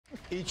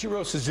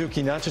Ichiro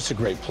Suzuki, not just a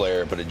great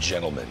player, but a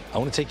gentleman. I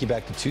want to take you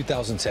back to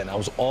 2010. I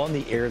was on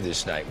the air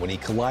this night when he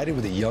collided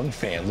with a young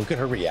fan. Look at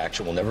her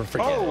reaction. We'll never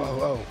forget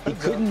it. He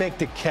couldn't make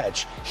the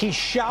catch. He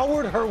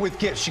showered her with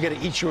gifts. She got an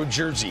Ichiro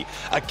jersey,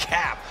 a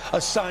cap,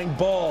 a signed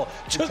ball,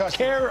 took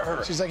care of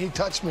her. She's like, he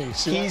touched me.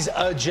 He's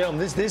a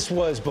gentleman. This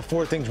was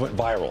before things went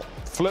viral.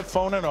 Flip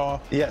phone and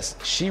all. Yes,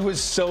 she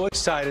was so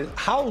excited.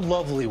 How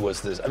lovely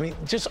was this? I mean,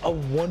 just a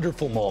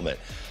wonderful moment.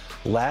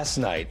 Last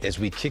night, as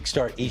we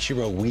kickstart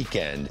Ichiro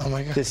weekend,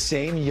 the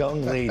same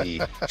young lady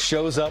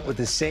shows up with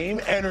the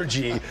same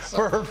energy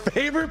for her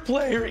favorite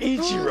player,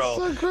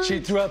 Ichiro. So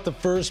she threw out the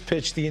first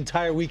pitch, the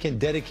entire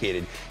weekend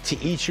dedicated to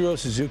Ichiro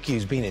Suzuki,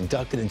 who's being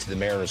inducted into the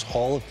Mariners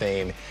Hall of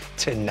Fame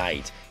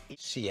tonight.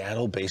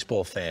 Seattle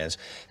baseball fans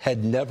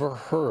had never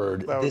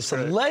heard this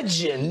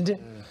legend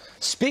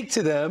speak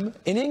to them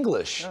in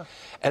English. Yeah.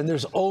 And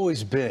there's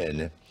always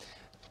been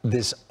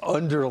this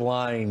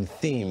underlying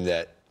theme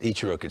that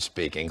Ichiro could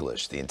speak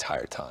English the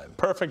entire time.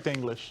 Perfect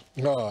English.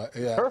 Oh,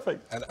 yeah.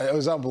 Perfect. And it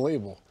was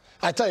unbelievable.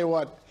 I tell you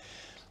what,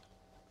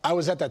 I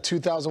was at that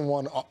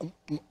 2001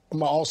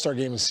 my All-Star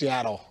game in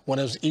Seattle when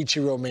it was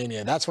Ichiro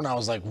Mania. That's when I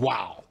was like,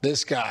 wow,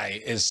 this guy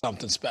is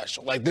something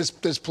special. Like this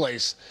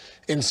place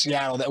in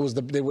Seattle, that was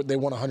they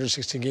won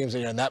 116 games a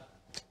year, and that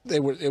they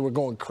were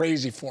going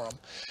crazy for him.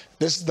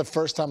 This is the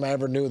first time I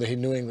ever knew that he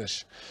knew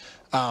English.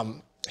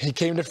 He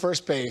came to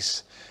first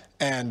base.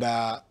 And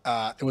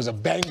it was a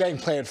bang-bang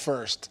play at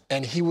first,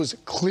 and he was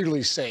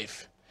clearly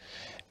safe.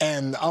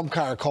 And the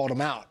umpire called him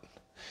out.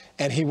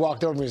 And he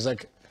walked over to me, he's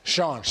like,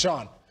 Sean,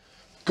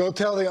 go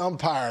tell the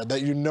umpire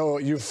that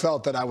you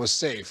felt that I was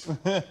safe.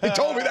 He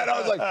told me that. I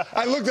was like,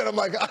 I looked at him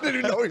like, I didn't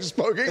even know he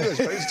spoke English,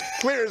 but it's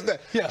clear as day.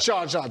 Yeah.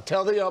 Sean,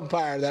 tell the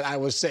umpire that I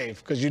was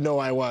safe, because you know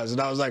I was.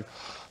 And I was like,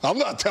 I'm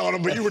not telling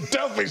him, but you were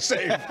definitely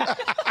safe.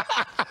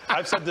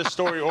 I've said this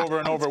story over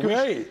and over.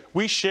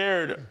 We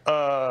shared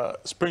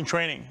spring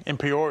training in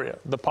Peoria.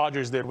 The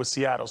Padres did with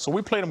Seattle. So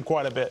we played them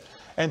quite a bit.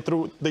 And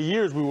through the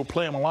years, we would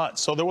play them a lot.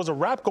 So there was a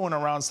rap going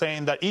around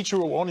saying that Ichiro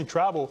will only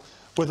travel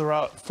with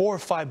around 4 or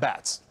 5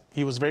 bats.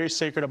 He was very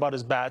sacred about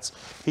his bats.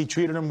 He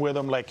treated them with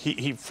him like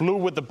he flew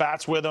with the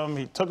bats with him.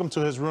 He took them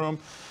to his room.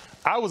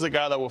 I was a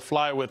guy that would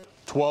fly with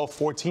 12,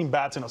 14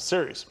 bats in a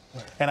series.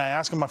 And I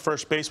asked him my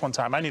first base one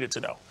time. I needed to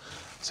know.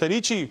 I said,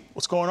 Ichi,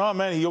 what's going on,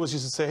 man? He always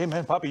used to say, hey,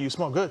 man, Papi, you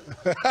smell good.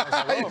 I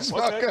was like, you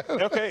smell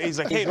good. Okay. He's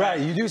like, hey, right,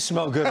 man. you do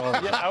smell good all the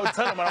time. Yeah, I would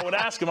tell him, and I would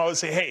ask him, I would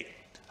say, hey,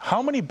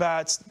 how many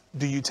bats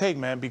do you take,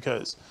 man?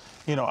 Because,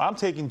 you know, I'm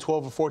taking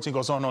 12 or 14. He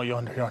goes, oh, no, you're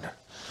under.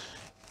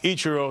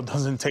 Ichiro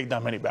doesn't take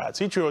that many bats.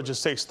 Ichiro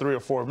just takes 3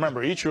 or 4.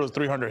 Remember, Ichiro's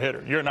 300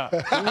 hitter. You're not.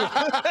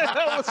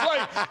 I was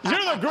like,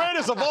 you're the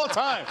greatest of all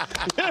time.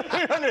 You're a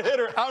 300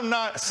 hitter. I'm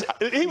not.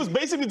 He was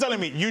basically telling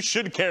me, you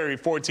should carry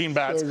 14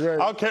 bats.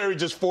 I'll carry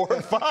just 4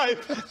 or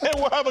 5, and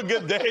we'll have a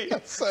good day.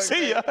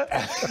 See ya.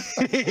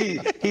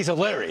 He's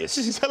hilarious.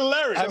 He's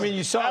hilarious. I mean,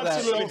 you saw that.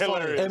 Absolutely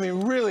hilarious. I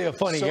mean, really a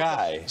funny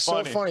guy.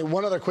 So funny.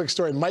 One other quick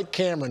story. Mike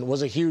Cameron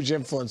was a huge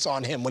influence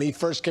on him. When he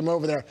first came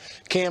over there,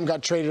 Cam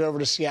got traded over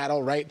to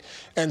Seattle, right?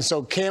 And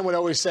so Cam would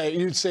always say,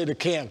 you'd say to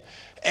Cam,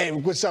 hey,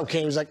 what's up, Cam?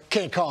 He was like,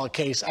 can't call it,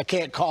 Case. I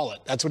can't call it.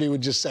 That's what he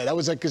would just say. That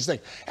was like his thing.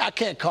 I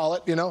can't call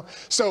it, you know?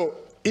 So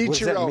Ichiro. What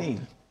does that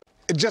mean?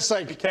 Just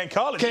like, you can't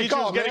call it. Can't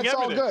call it, man. It's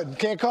all good.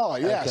 Can't call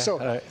it. Yeah.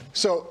 Okay.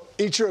 So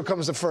Ichiro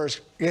comes to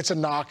first, gets a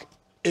knock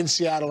in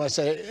Seattle. And I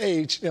say, hey,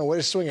 you know, way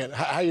to swing it.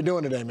 How you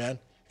doing today, man?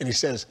 And he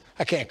says,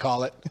 I can't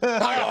call it.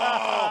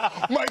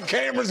 Oh, Mike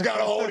Cameron's got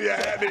a hold of you,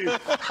 Andy.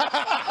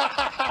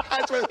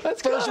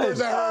 That's first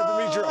words I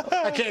heard from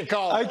Ichiro. I can't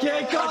call it. I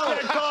can't call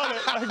it.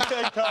 I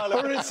can't call it.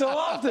 I heard it so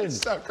often.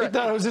 I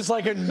thought it was just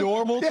like a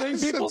normal thing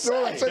people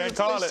say. Can't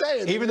call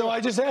it. Even though I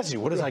just asked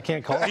you, what does I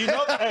can't call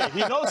it?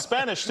 He knows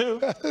Spanish,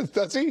 too.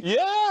 Does he?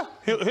 Yeah.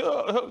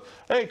 He'll,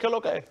 hey, ¿qué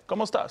lo que?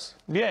 ¿Cómo estás?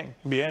 Bien.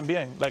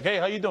 Like, hey,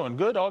 how you doing?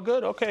 Good? All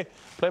good? Okay.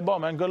 Play ball,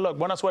 man. Good luck.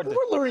 Buena suerte.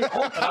 We're learning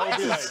all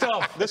kinds of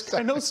stuff. This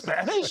guy knows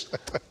Spanish?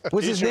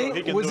 Was his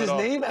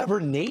name ever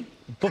Nate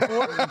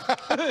before?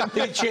 Did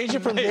he change it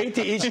from Nate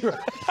to Ichiro?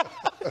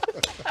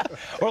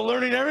 We're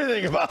learning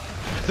everything about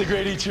the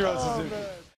great Ichiro Suzuki.